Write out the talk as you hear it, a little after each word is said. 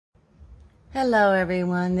Hello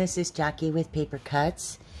everyone, this is Jackie with Paper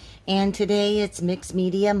Cuts, and today it's Mixed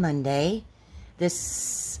Media Monday.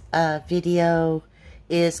 This video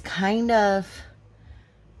is kind of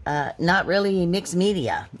not really mixed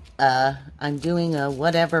media. I'm doing a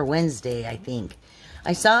whatever Wednesday, I think.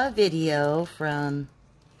 I saw a video from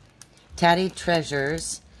Tattered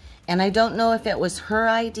Treasures, and I don't know if it was her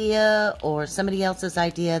idea or somebody else's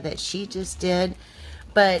idea that she just did,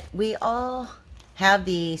 but we all have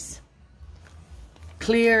these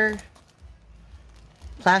clear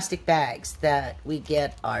plastic bags that we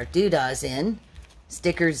get our doodahs in,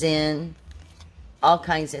 stickers in, all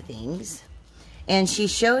kinds of things. And she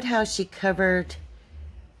showed how she covered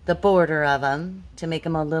the border of them to make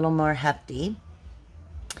them a little more hefty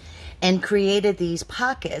and created these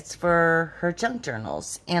pockets for her junk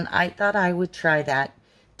journals. And I thought I would try that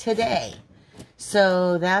today.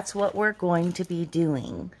 So that's what we're going to be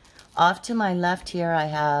doing. Off to my left here, I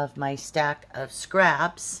have my stack of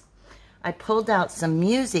scraps. I pulled out some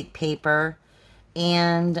music paper,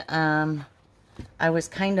 and I was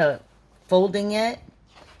kind of folding it,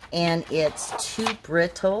 and it's too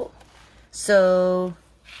brittle. So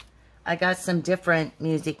I got some different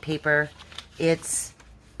music paper. It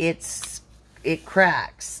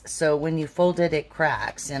cracks. So when you fold it, it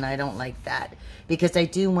cracks, and I don't like that because I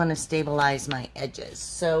do want to stabilize my edges.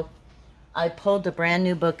 So I pulled a brand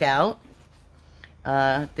new book out.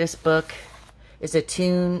 This book is a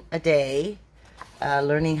tune a day,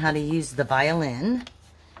 learning how to use the violin.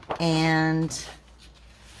 And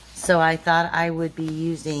so I thought I would be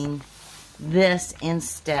using this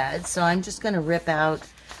instead. So I'm just going to rip out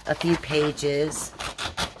a few pages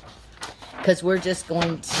because we're just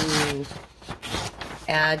going to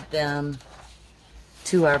add them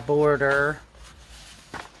to our border.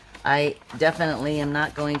 I definitely am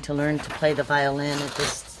not going to learn to play the violin at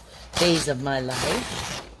this phase of my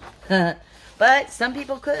life. But some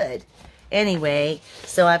people could. Anyway,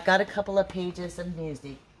 so I've got a couple of pages of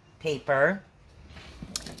music paper.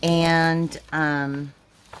 And I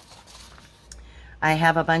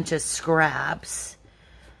have a bunch of scraps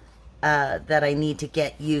that I need to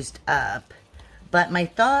get used up. But my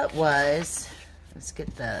thought was, let's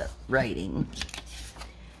get the writing,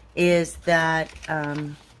 is that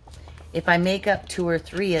if I make up 2 or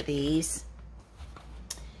 3 of these,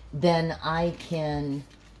 then I can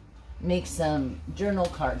make some journal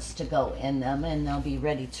cards to go in them, and they'll be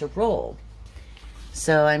ready to roll.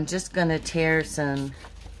 So I'm just going to tear some,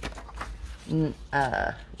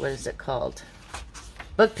 what is it called?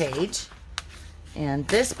 Book page. And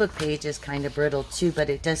this book page is kind of brittle too, but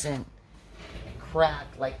it doesn't crack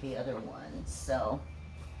like the other ones. So,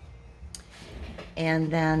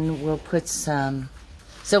 and then we'll put some.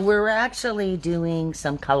 So we're actually doing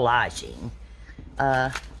some collaging.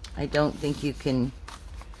 I don't think you can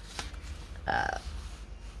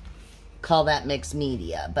call that mixed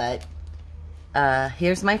media, but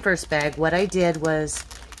here's my first bag. What I did was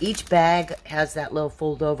each bag has that little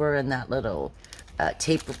fold over and that little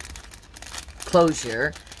tape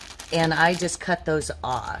closure, and I just cut those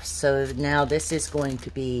off. So now this is going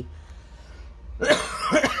to be,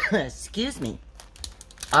 excuse me,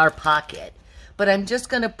 our pocket. But I'm just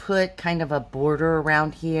going to put kind of a border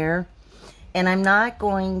around here. And I'm not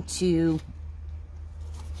going to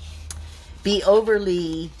be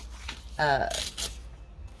overly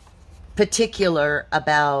particular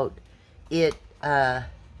about it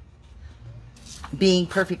being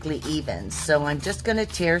perfectly even. So I'm just going to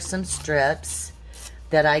tear some strips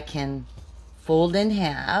that I can fold in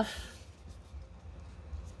half.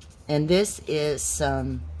 And this is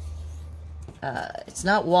some, it's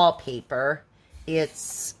not wallpaper.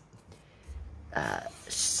 It's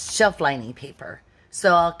shelf lining paper.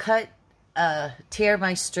 So I'll tear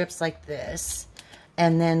my strips like this,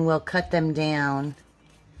 and then we'll cut them down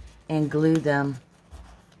and glue them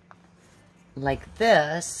like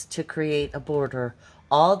this to create a border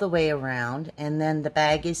all the way around, and then the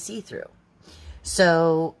bag is see-through.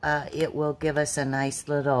 So it will give us a nice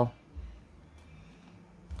little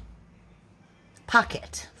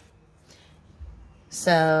pocket.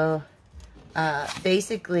 So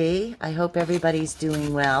basically, I hope everybody's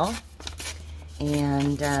doing well.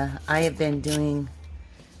 And I have been doing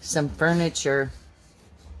some furniture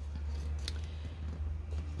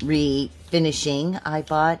refinishing. I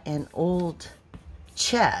bought an old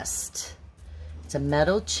chest. It's a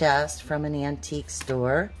metal chest from an antique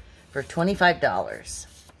store for $25.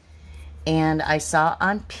 And I saw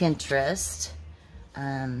on Pinterest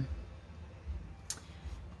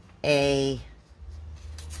a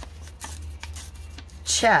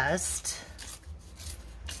chest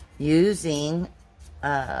using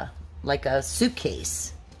like a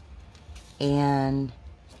suitcase, and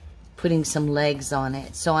putting some legs on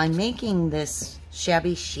it. So I'm making this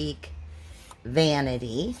shabby chic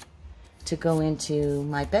vanity to go into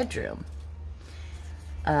my bedroom.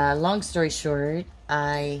 Long story short,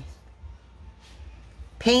 I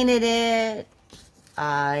painted it.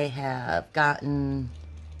 I have gotten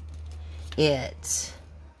it.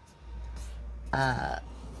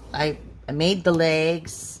 I made the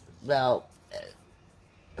legs. Well,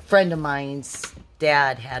 a friend of mine's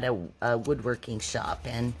dad had a woodworking shop,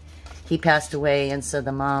 and he passed away, and so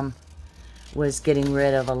the mom was getting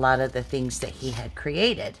rid of a lot of the things that he had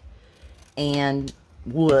created, and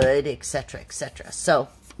wood, etc., etc. So,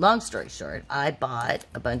 long story short, I bought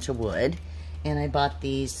a bunch of wood, and I bought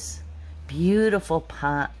these beautiful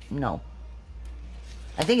pine, no,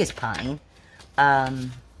 I think it's pine,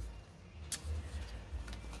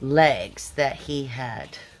 legs that he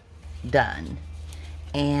had done,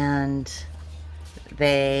 and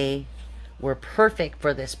they were perfect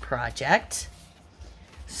for this project.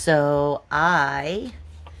 So I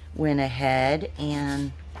went ahead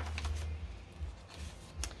and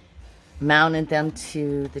mounted them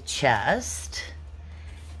to the chest.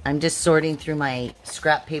 I'm just sorting through my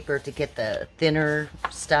scrap paper to get the thinner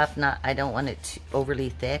stuff. I don't want it too overly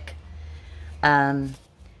thick.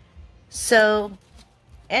 So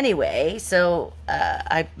anyway,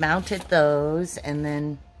 I mounted those and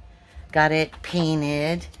then got it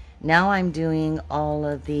painted. Now I'm doing all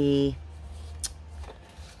of the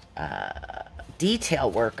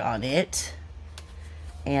detail work on it,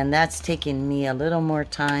 and that's taking me a little more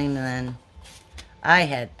time than I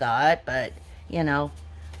had thought, but you know,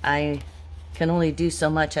 I can only do so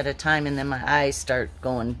much at a time, and then my eyes start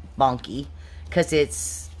going bonky because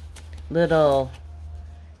it's little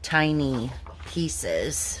tiny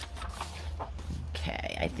pieces.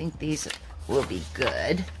 Okay, I think these will be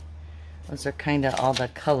good. Those are kind of all the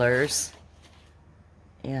colors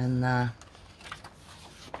in the...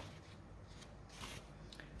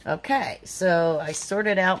 Okay, so I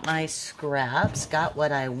sorted out my scraps, got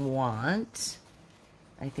what I want.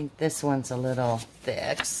 I think this one's a little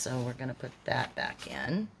thick, so we're going to put that back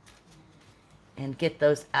in and get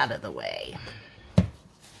those out of the way.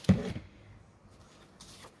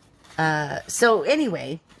 So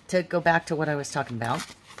anyway, to go back to what I was talking about,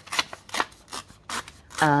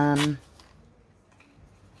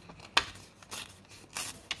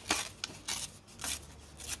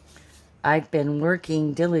 I've been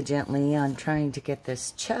working diligently on trying to get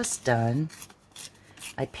this chest done.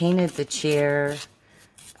 I painted the chair,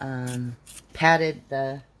 padded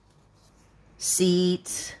the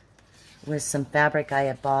seat with some fabric I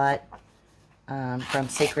had bought from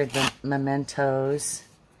Sacred Mementos,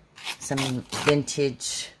 some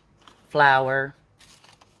vintage flower,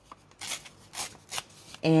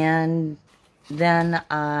 and then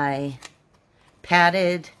I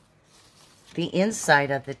padded the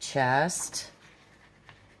inside of the chest,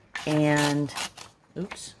 and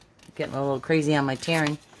oops, getting a little crazy on my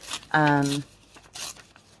tearing.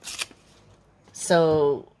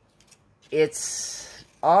 So it's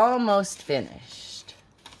almost finished,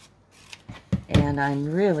 and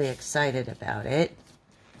I'm really excited about it,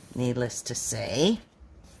 needless to say.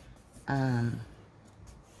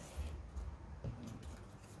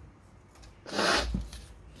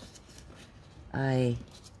 I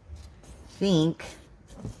think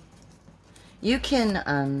you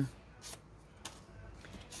can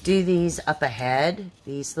do these up ahead,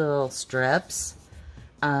 these little strips,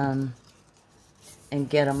 and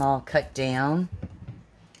get them all cut down.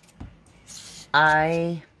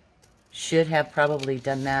 I should have probably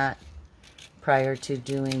done that prior to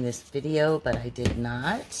doing this video, but I did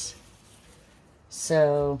not.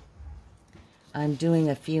 So I'm doing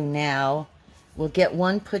a few now. We'll get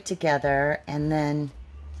one put together, and then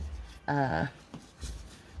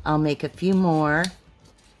I'll make a few more,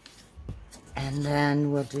 and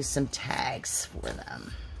then we'll do some tags for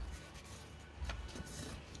them.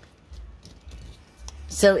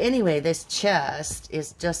 So anyway, this chest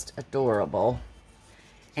is just adorable,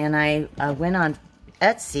 and I went on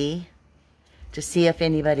Etsy to see if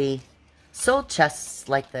anybody sold chests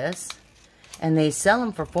like this, and they sell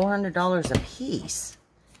them for $400 a piece.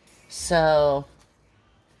 So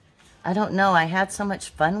I don't know, I had so much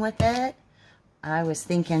fun with it. I was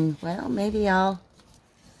thinking, well, maybe I'll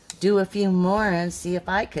do a few more and see if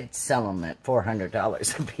I could sell them at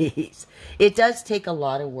 $400 a piece. It does take a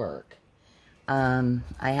lot of work, I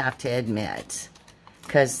have to admit,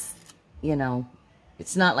 because, you know,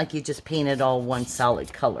 it's not like you just paint it all one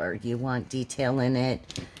solid color. You want detail in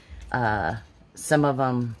it. Some of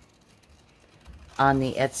them on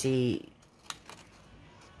the Etsy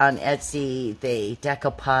on Etsy. They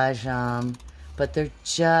decoupage them, but they're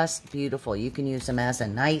just beautiful. You can use them as a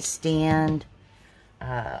nightstand,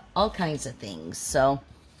 all kinds of things. So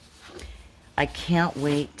I can't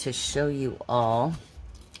wait to show you all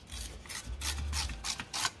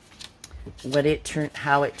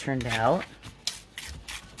how it turned out,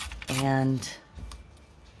 and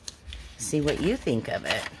see what you think of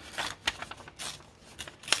it.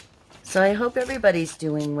 So I hope everybody's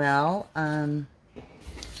doing well.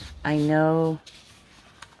 I know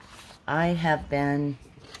I have been,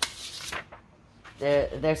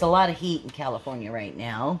 there's a lot of heat in California right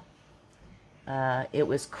now. It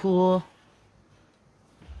was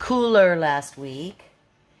cooler last week,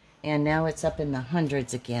 and now it's up in the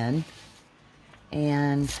hundreds again.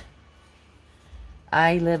 And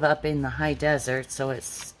I live up in the high desert, so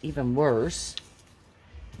it's even worse.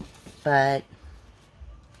 But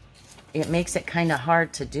it makes it kind of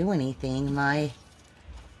hard to do anything. My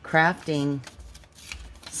crafting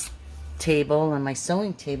table and my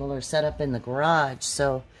sewing table are set up in the garage,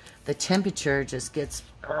 so the temperature just gets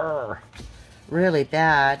really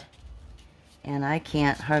bad, and I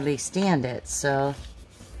can't hardly stand it. So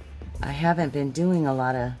I haven't been doing a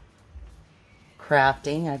lot of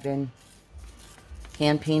crafting. I've been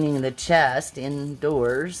hand painting the chest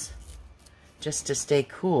indoors just to stay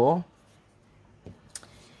cool.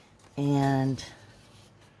 And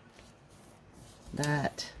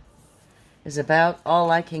that is about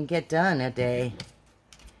all I can get done a day.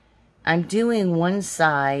 I'm doing one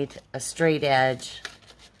side a straight edge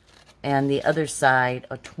and the other side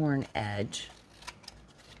a torn edge.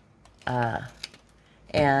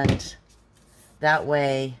 And that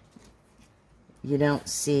way you don't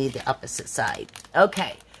see the opposite side.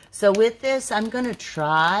 Okay, so with this, I'm going to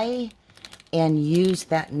try and use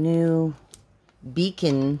that new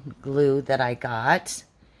beacon glue that I got,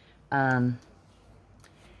 and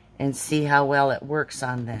see how well it works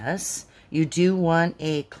on this. You do want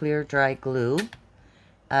a clear dry glue,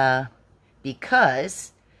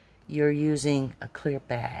 because you're using a clear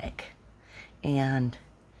bag, and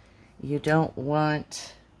you don't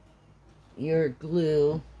want your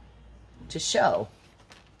glue to show.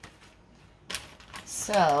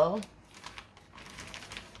 So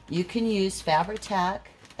you can use Fabri-Tac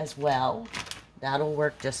as well. That'll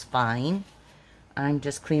work just fine. I'm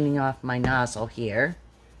just cleaning off my nozzle here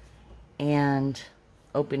and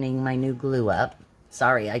opening my new glue up.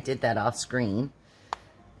 Sorry, I did that off screen,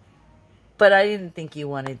 but I didn't think you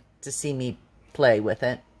wanted to see me play with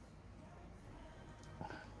it.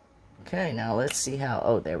 Okay, now let's see how,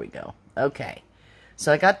 oh, there we go. Okay,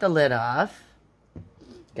 so I got the lid off,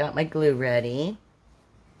 got my glue ready.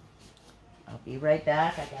 I'll be right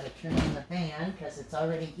back. I gotta turn on the fan because it's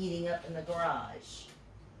already heating up in the garage.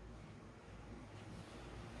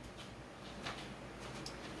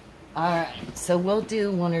 Alright, so we'll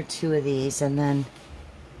do one or two of these and then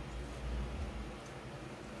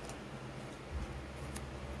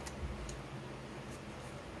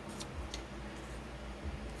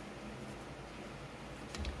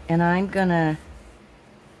I'm gonna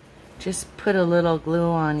just put a little glue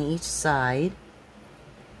on each side.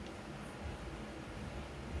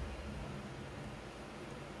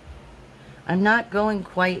 I'm not going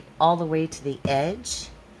quite all the way to the edge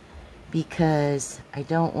because I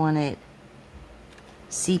don't want it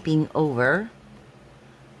seeping over,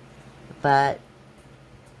 but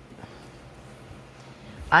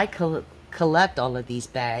I collect all of these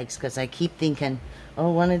bags because I keep thinking,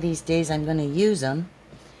 oh, one of these days I'm going to use them,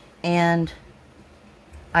 and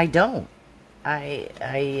I don't.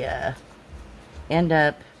 I end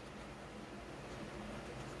up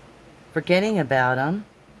forgetting about them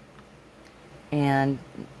and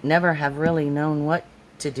never have really known what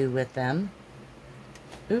to do with them.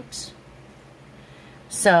 Oops.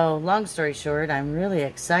 So, long story short, I'm really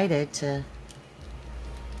excited to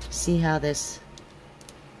see how this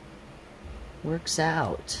works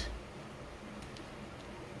out.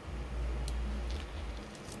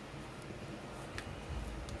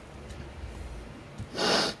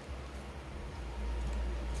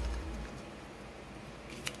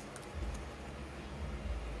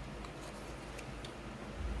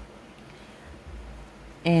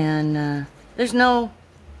 And there's no,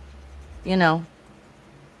 you know,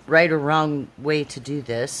 right or wrong way to do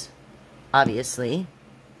this, obviously.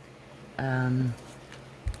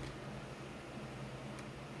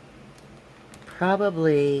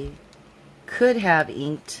 Probably could have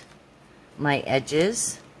inked my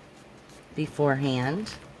edges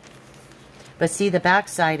beforehand. But see, the back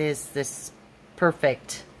side is this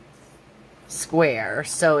perfect square.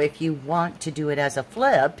 So if you want to do it as a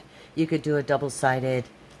flip, you could do a double-sided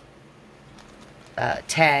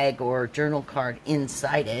tag or journal card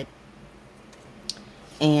inside it.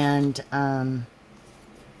 And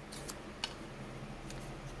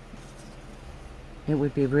it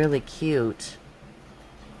would be really cute.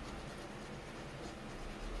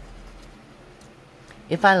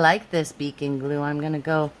 If I like this beacon glue, I'm going to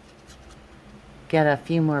go get a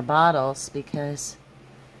few more bottles because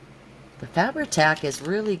the Fabri-Tac is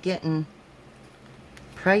really getting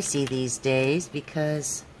pricey these days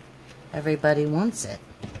because everybody wants it.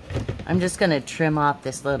 I'm just going to trim off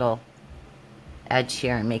this little edge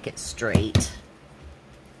here and make it straight.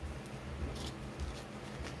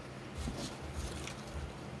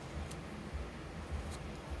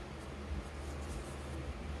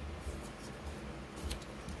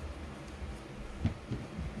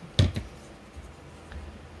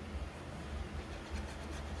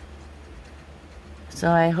 So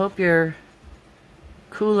I hope you're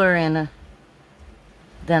cooler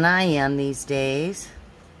than I am these days.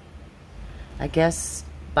 I guess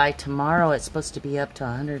by tomorrow it's supposed to be up to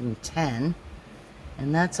 110,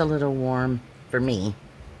 and that's a little warm for me.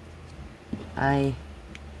 I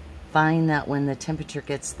find that when the temperature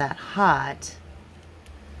gets that hot,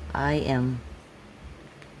 I am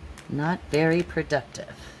not very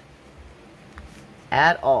productive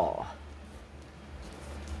at all.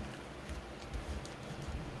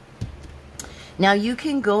 Now you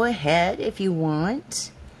can go ahead if you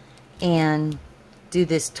want and do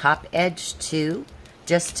this top edge too,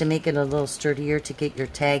 just to make it a little sturdier to get your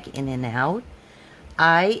tag in and out.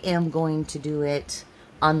 I am going to do it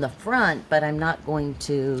on the front, but I'm not going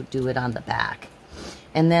to do it on the back.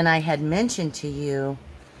 And then I had mentioned to you,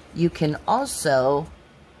 you can also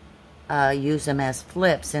use them as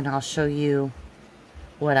flips, and I'll show you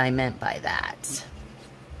what I meant by that.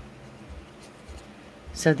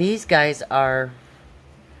 So these guys are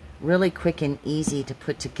really quick and easy to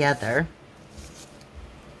put together.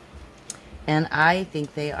 And I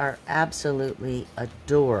think they are absolutely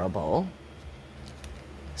adorable.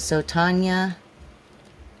 So Tanya,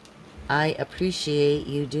 I appreciate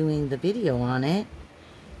you doing the video on it,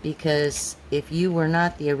 because if you were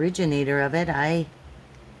not the originator of it, I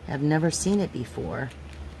have never seen it before.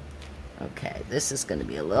 Okay, this is going to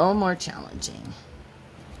be a little more challenging.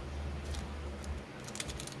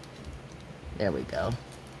 There we go.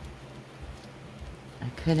 I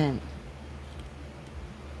couldn't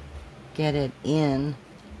get it in.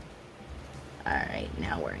 Alright,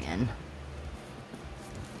 now we're in.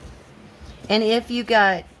 And if you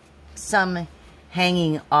got some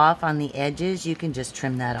hanging off on the edges, you can just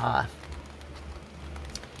trim that off.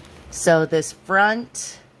 So this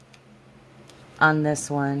front on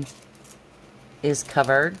this one is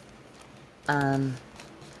covered.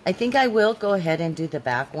 I think I will go ahead and do the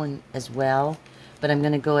back one as well, but I'm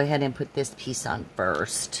going to go ahead and put this piece on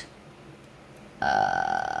first.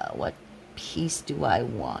 What piece do I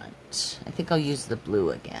want? I think I'll use the blue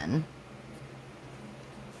again.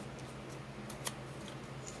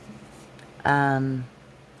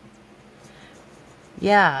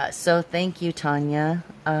 Yeah, so thank you, Tanya.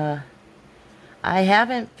 I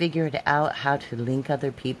haven't figured out how to link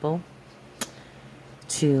other people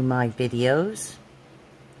to my videos.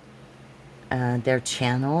 Their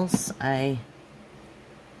channels. I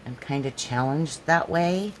am kind of challenged that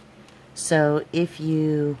way. So if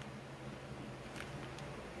you...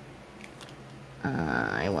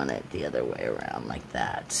 I want it the other way around, like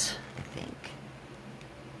that, I think.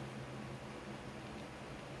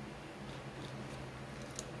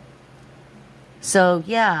 So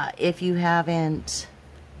yeah, if you haven't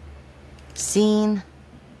seen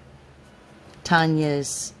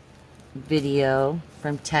Tanya's video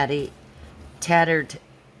from Tattered,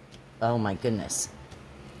 oh my goodness,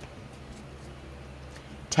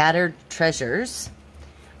 Tattered Treasures,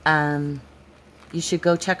 you should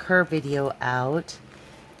go check her video out.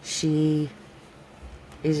 She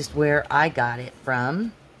is where I got it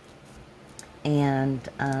from, and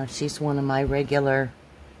she's one of my regular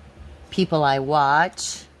people I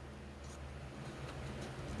watch.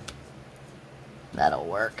 That'll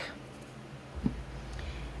work.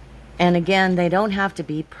 And again, they don't have to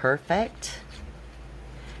be perfect.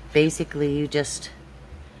 Basically, you just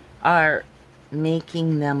are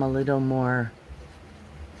making them a little more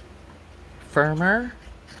firmer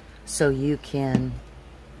so you can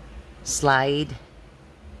slide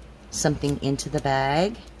something into the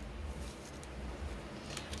bag.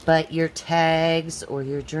 But your tags or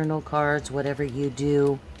your journal cards, whatever you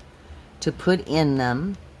do to put in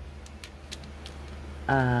them,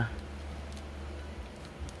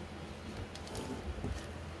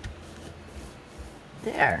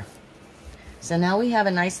 there. So now we have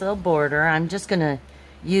a nice little border. I'm just going to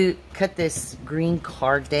you cut this green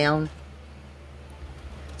card down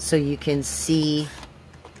so you can see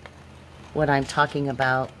what I'm talking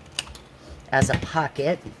about as a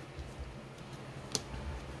pocket.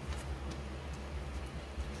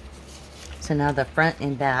 So now the front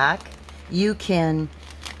and back, you can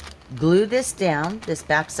glue this down, this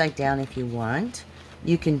backside down if you want.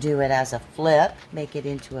 You can do it as a flip, make it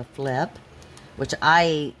into a flip, which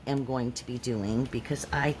I am going to be doing because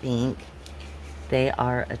I think they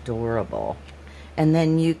are adorable. And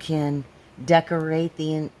then you can decorate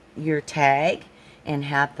your tag and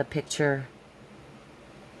have the picture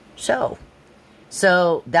show.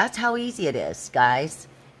 So that's how easy it is, guys.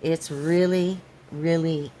 It's really,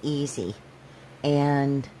 really easy.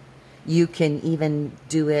 And you can even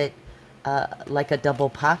do it like a double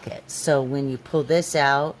pocket. So when you pull this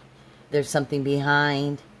out, there's something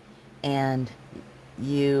behind and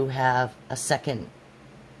you have a second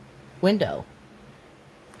window.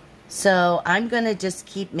 So I'm going to just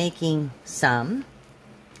keep making some.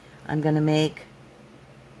 I'm going to make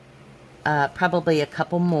probably a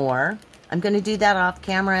couple more. I'm going to do that off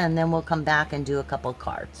camera and then we'll come back and do a couple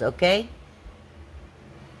cards, okay?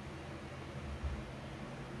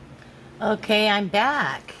 Okay, I'm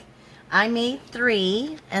back. I made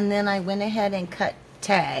 3 and then I went ahead and cut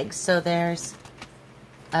tags. So there's,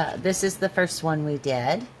 this is the first one we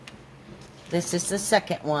did. This is the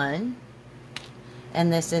second one.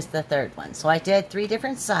 And this is the third one. So I did 3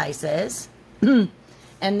 different sizes. And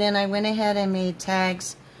then I went ahead and made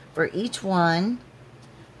tags for each one.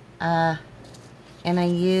 And I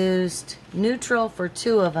used neutral for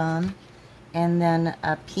 2 of them. And then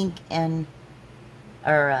a pink and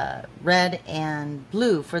red and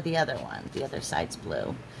blue for the other one. The other side's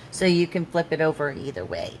blue. So you can flip it over either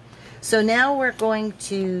way. So now we're going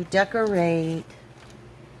to decorate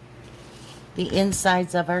the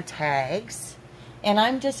insides of our tags. And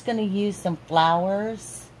I'm just going to use some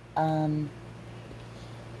flowers. You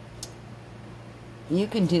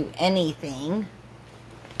can do anything.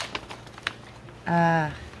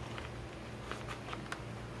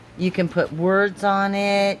 You can put words on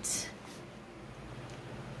it.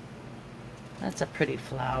 That's a pretty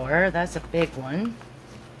flower. That's a big one.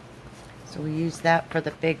 So we use that for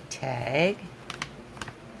the big tag.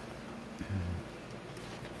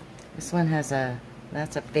 This one has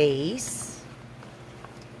that's a base.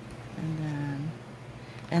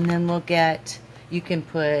 And then we'll get, you can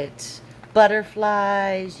put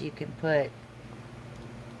butterflies, you can put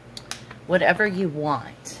whatever you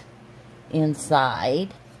want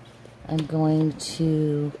inside. I'm going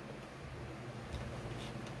to,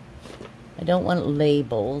 I don't want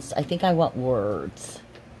labels. I think I want words.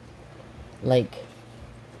 Like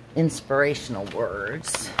inspirational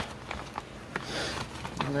words.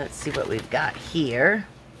 Let's see what we've got here.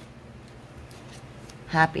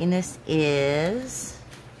 Happiness is...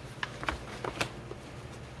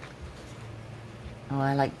 Oh,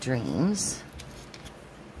 I like dreams.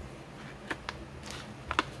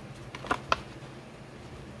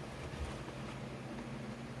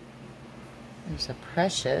 There's a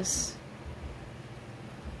precious.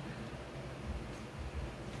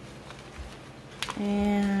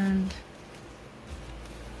 And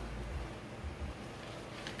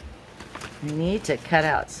I need to cut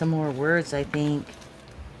out some more words, I think.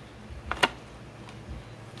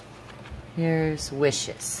 Here's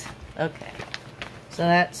wishes. Okay. So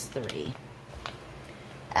that's 3.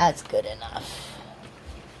 That's good enough.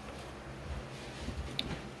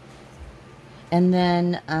 And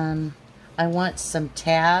then I want some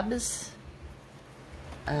tabs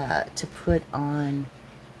to put on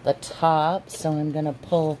the top. So I'm going to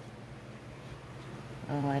pull.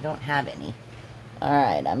 Oh, I don't have any.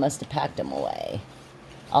 Alright, I must have packed them away.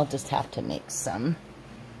 I'll just have to make some.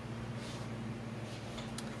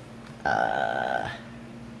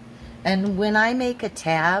 And when I make a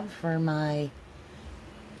tab for my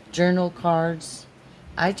journal cards,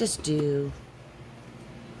 I just do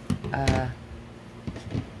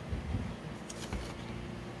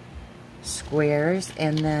squares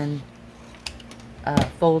and then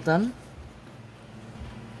fold them.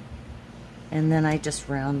 And then I just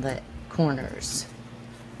round the corners.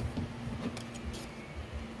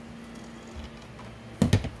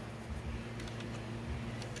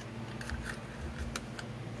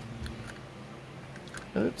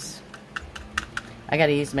 Oops. I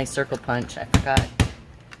gotta use my circle punch. I forgot.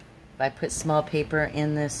 If I put small paper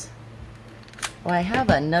in this. Well, I have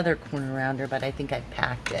another corner rounder, but I think I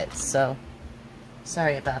packed it. So,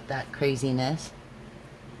 sorry about that craziness.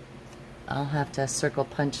 I'll have to circle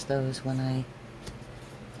punch those when I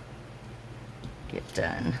get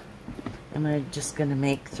done. I'm just gonna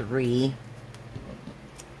make 3.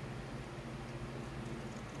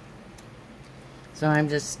 So I'm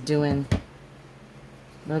just doing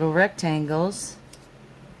little rectangles,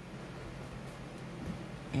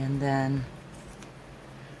 and then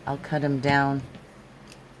I'll cut them down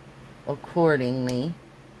accordingly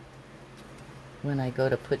when I go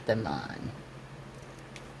to put them on.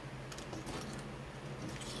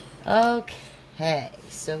 Okay,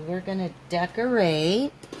 so we're gonna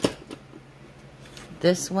decorate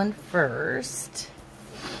this one first,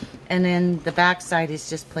 and then the back side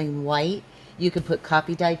is just plain white. You could put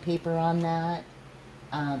copy dyed paper on that.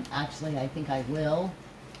 Actually, I think I will.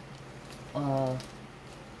 Oh,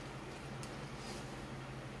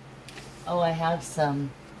 I have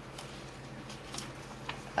some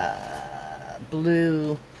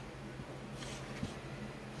blue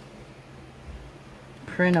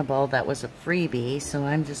printable that was a freebie, so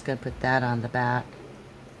I'm just going to put that on the back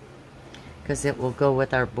because it will go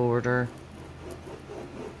with our border.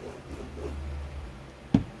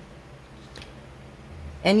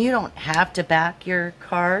 And you don't have to back your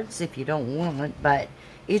cards if you don't want, but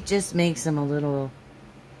it just makes them a little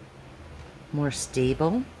more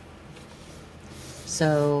stable.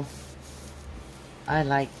 So I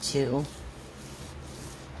like to.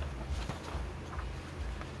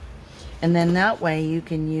 And then that way you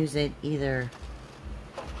can use it either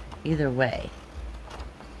way.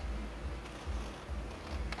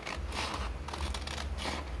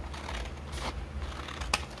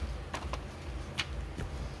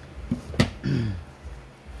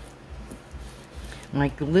 My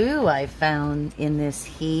glue I found in this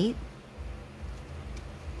heat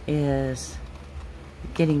is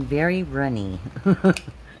getting very runny,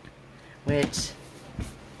 which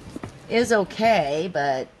is okay,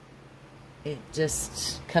 but it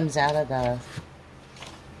just comes out of the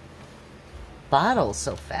bottle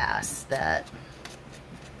so fast that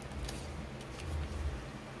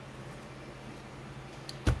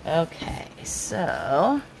okay,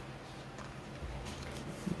 so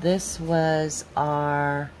this was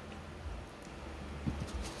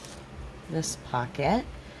this pocket.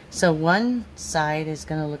 So one side is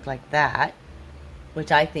going to look like that,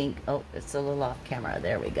 which I think, oh, it's a little off camera.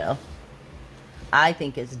 There we go. I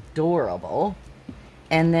think is adorable.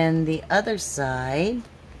 And then the other side,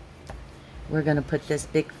 we're going to put this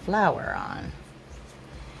big flower on.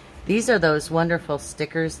 These are those wonderful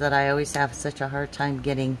stickers that I always have such a hard time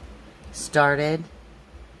getting started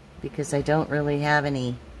because I don't really have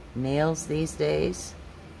any nails these days.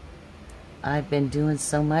 I've been doing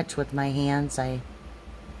so much with my hands, I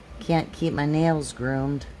can't keep my nails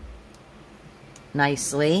groomed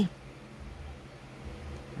nicely.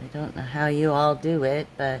 I don't know how you all do it,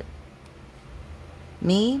 but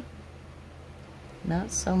me,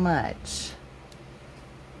 not so much.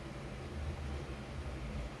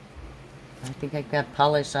 I think I got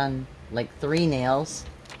polish on like 3 nails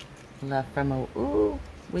left from a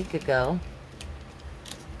week ago.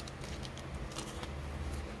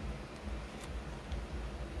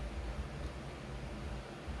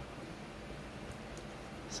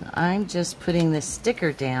 So I'm just putting this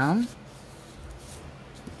sticker down.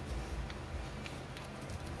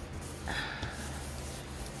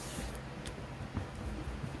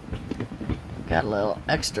 Got a little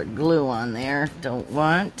extra glue on there, don't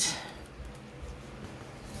want.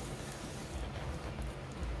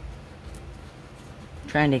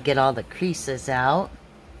 Trying to get all the creases out.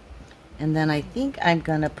 And then I think I'm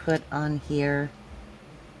gonna put on here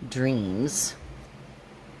dreams.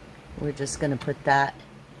 We're just gonna put that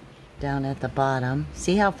down at the bottom.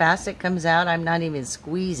 See how fast it comes out? I'm not even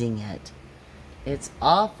squeezing it. It's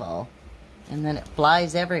awful. And then it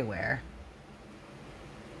flies everywhere.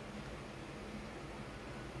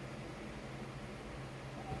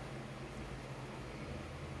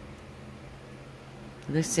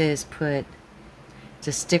 This is put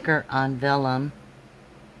to sticker on vellum.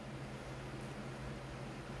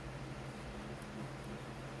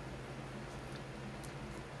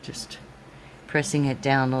 Just pressing it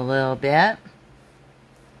down a little bit.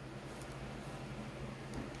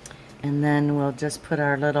 And then we'll just put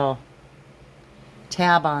our little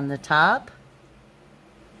tab on the top.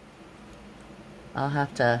 I'll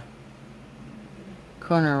have to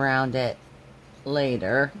corner around it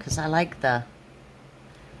later because I like the,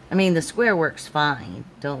 I mean the square works fine,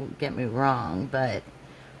 don't get me wrong, but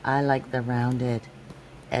I like the rounded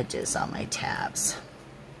edges on my tabs.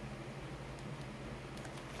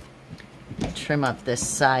 Trim up this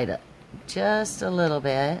side just a little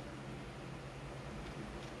bit.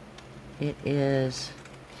 It is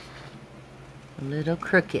a little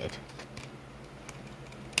crooked.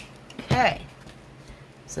 Okay,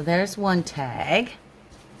 so there's one tag,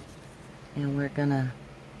 and we're gonna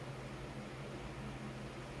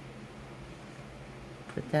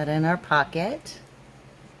Put that in our pocket.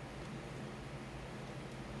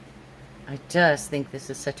 I just think this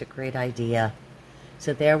is such a great idea.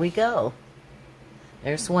 So there we go.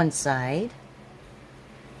 There's one side.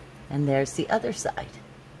 And there's the other side.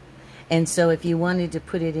 And so if you wanted to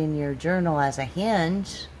put it in your journal as a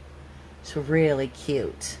hinge, it's really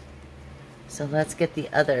cute. So let's get the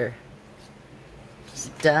other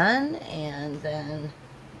done, and then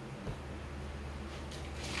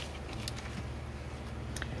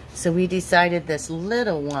so we decided this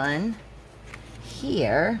little one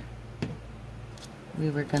here, we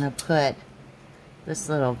were gonna put this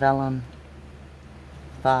little vellum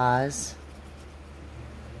vase.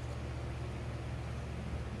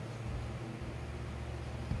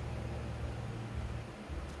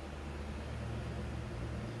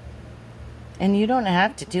 And you don't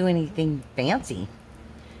have to do anything fancy.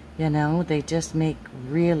 You know, they just make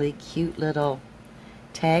really cute little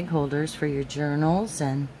tag holders for your journals.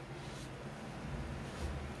 And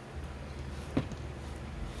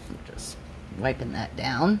I'm just wiping that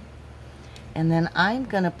down. And then I'm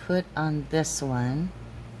going to put on this one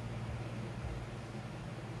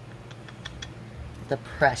the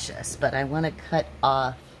Precious, but I want to cut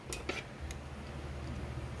off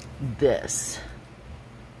this.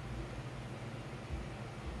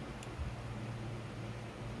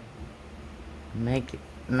 Make it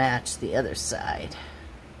match the other side.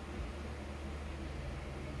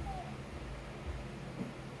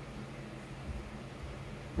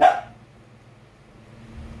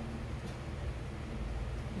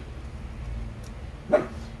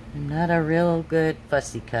 I'm not a real good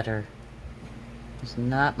fussy cutter. It's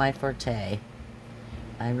not my forte.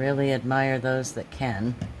 I really admire those that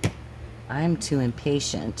can. I'm too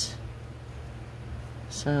impatient.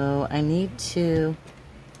 So I need to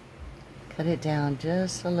cut it down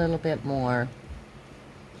just a little bit more.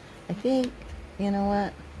 I think, you know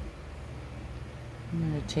what?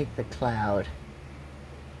 I'm going to take the cloud.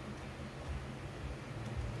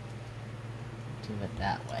 Do it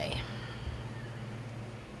that way.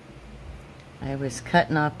 I was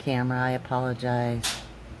cutting off camera. I apologize.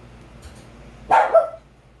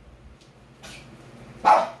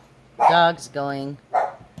 Dog's going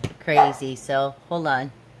crazy, so hold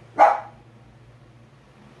on.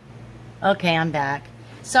 Okay, I'm back.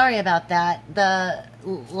 Sorry about that. The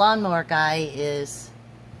lawnmower guy is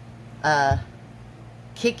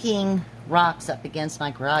kicking rocks up against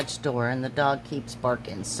my garage door, and the dog keeps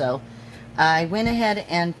barking. So I went ahead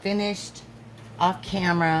and finished off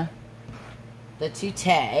camera the 2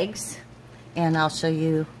 tags, and I'll show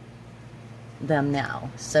you them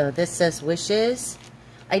now. So this says Wishes.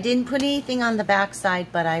 I didn't put anything on the back side,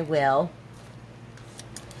 but I will.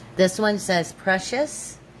 This one says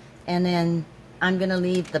Precious. And then I'm going to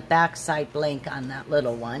leave the back side blank on that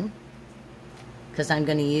little one, because I'm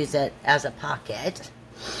going to use it as a pocket.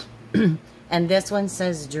 And this one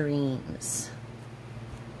says Dreams.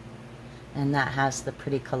 And that has the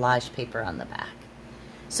pretty collage paper on the back.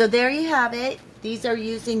 So there you have it. These are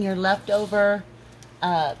using your leftover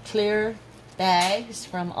clear bags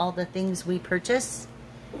from all the things we purchase,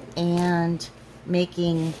 and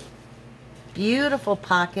making beautiful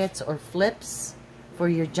pockets or flips for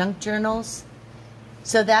your junk journals.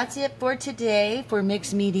 So that's it for today for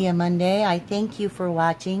Mixed Media Monday. I thank you for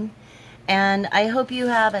watching, and I hope you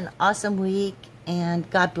have an awesome week, and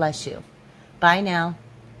God bless you. Bye now.